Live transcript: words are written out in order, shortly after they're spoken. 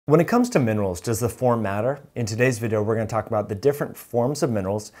When it comes to minerals, does the form matter? In today's video, we're going to talk about the different forms of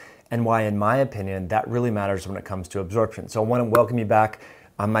minerals and why, in my opinion, that really matters when it comes to absorption. So I want to welcome you back.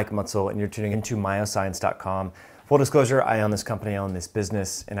 I'm Mike Mutzel, and you're tuning into Myoxcience.com. Full disclosure, I own this company, I own this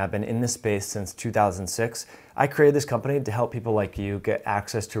business, and I've been in this space since 2006. I created this company to help people like you get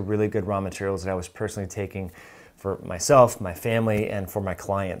access to really good raw materials that I was personally taking for myself, my family, and for my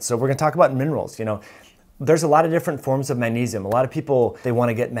clients. So we're going to talk about minerals. There's a lot of different forms of magnesium. A lot of people, they want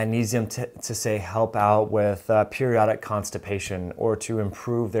to get magnesium to say help out with periodic constipation or to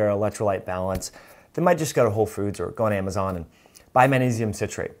improve their electrolyte balance. They might just go to Whole Foods or go on Amazon and buy magnesium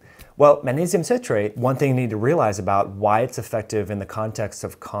citrate. Well, magnesium citrate, one thing you need to realize about why it's effective in the context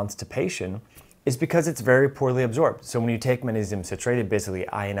of constipation is because it's very poorly absorbed. So when you take magnesium citrate, it basically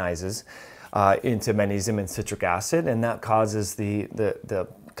ionizes into magnesium and citric acid, and that causes the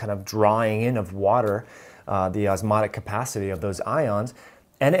kind of drawing in of water, the osmotic capacity of those ions,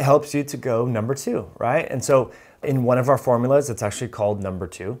 and it helps you to go number two, right? And so in one of our formulas, it's actually called number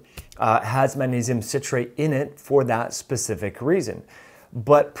two, has magnesium citrate in it for that specific reason.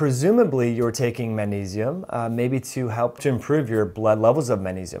 But presumably you're taking magnesium maybe to help to improve your blood levels of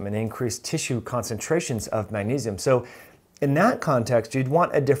magnesium and increase tissue concentrations of magnesium. So in that context, you'd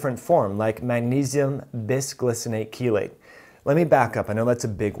want a different form like magnesium bisglycinate chelate. Let me back up. I know that's a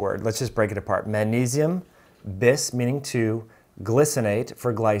big word. Let's just break it apart. Magnesium, bis meaning two, glycinate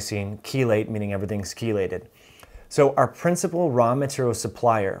for glycine, chelate meaning everything's chelated. So our principal raw material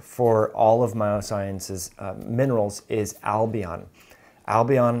supplier for all of Myoxcience's minerals is Albion.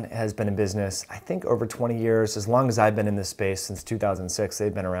 Albion has been in business, I think, over 20 years. As long as I've been in this space, since 2006,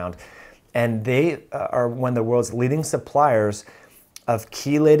 they've been around. And they are one of the world's leading suppliers of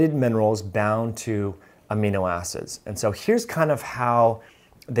chelated minerals bound to amino acids. And so here's kind of how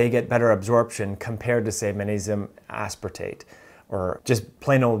they get better absorption compared to, say, magnesium aspartate or just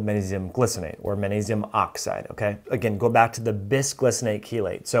plain old magnesium glycinate or magnesium oxide, okay? Again, go back to the bisglycinate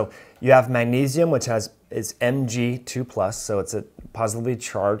chelate. So you have magnesium, which is Mg2+, so it's a positively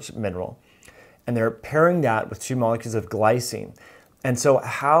charged mineral. And they're pairing that with two molecules of glycine. And so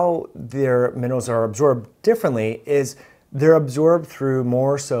how their minerals are absorbed differently is they're absorbed through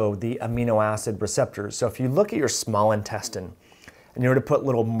more so the amino acid receptors. So if you look at your small intestine and you were to put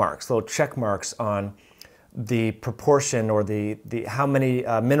little marks, little check marks on the proportion or the how many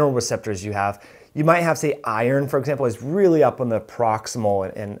mineral receptors you have, you might have, say, iron, for example, is really up on the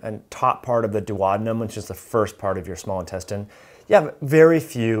proximal and top part of the duodenum, which is the first part of your small intestine. You have very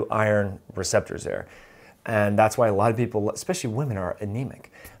few iron receptors there. And that's why a lot of people, especially women, are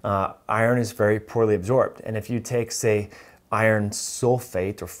anemic. Iron is very poorly absorbed. And if you take, say, iron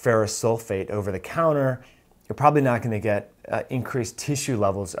sulfate or ferrous sulfate over the counter, you're probably not going to get increased tissue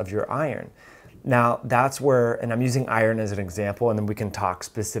levels of your iron. Now, that's where, and I'm using iron as an example, and then we can talk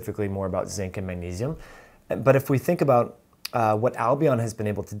specifically more about zinc and magnesium. But if we think about what Albion has been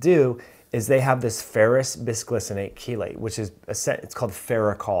able to do, is they have this ferrous bisglycinate chelate, which is, it's called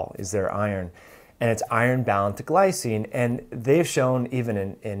ferrocol, is their iron. And it's iron bound to glycine. And they've shown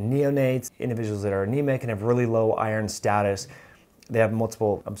even in neonates, individuals that are anemic and have really low iron status, they have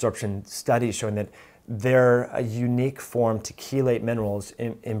multiple absorption studies showing that their unique form to chelate minerals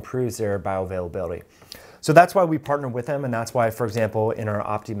improves their bioavailability. So that's why we partner with them, and that's why, for example, in our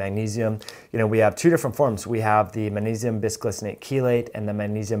Opti Magnesium, we have two different forms. We have the magnesium bisglycinate chelate and the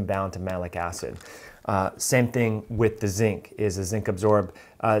magnesium bound to malic acid. Same thing with the zinc, is a zinc absorbed,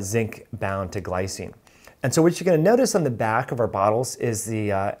 zinc bound to glycine. And so what you're going to notice on the back of our bottles is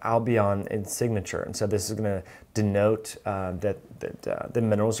the Albion signature. And so this is going to denote that the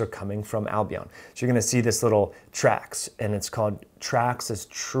minerals are coming from Albion. So you're going to see this little TRAX, and it's called TRAX as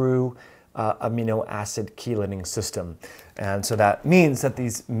True Amino Acid Chelating System. And so that means that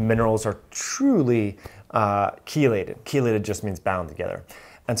these minerals are truly chelated. Chelated just means bound together.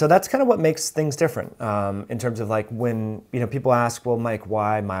 And so that's kind of what makes things different in terms of like when people ask, well, Mike,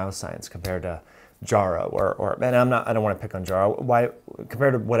 why Myoxcience compared to Jarrow and I don't want to pick on Jarrow, why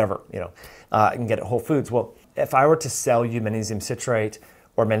compared to whatever I can get at Whole Foods. Well, if I were to sell you magnesium citrate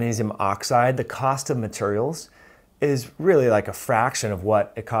or magnesium oxide, the cost of materials is really like a fraction of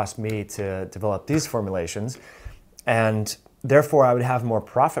what it cost me to develop these formulations, and therefore I would have more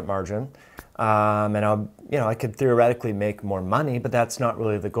profit margin, and I could theoretically make more money, but that's not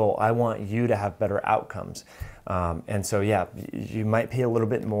really the goal. I want you to have better outcomes. And so, yeah, you might pay a little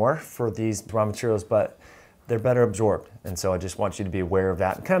bit more for these raw materials, but they're better absorbed. And so I just want you to be aware of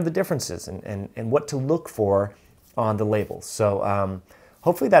that and kind of the differences and what to look for on the labels. So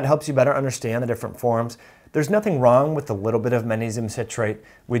hopefully that helps you better understand the different forms. There's nothing wrong with a little bit of magnesium citrate.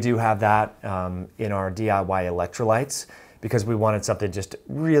 We do have that in our DIY electrolytes. because we wanted something just to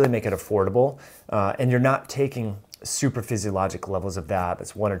really make it affordable. And you're not taking super physiologic levels of that.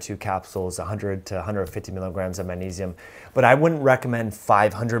 It's 1 or 2 capsules, 100 to 150 milligrams of magnesium. But I wouldn't recommend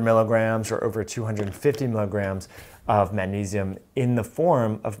 500 milligrams or over 250 milligrams of magnesium in the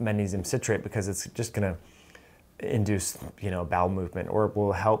form of magnesium citrate, because it's just going to induce, bowel movement, or it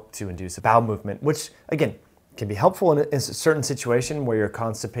will help to induce a bowel movement, which again can be helpful in a certain situation where you're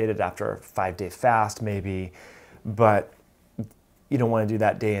constipated after a 5-day fast maybe, but you don't want to do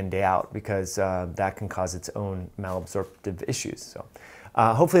that day in, day out, because that can cause its own malabsorptive issues. So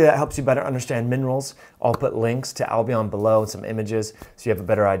hopefully that helps you better understand minerals. I'll put links to Albion below and some images so you have a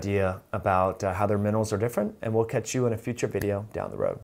better idea about how their minerals are different, and we'll catch you in a future video down the road.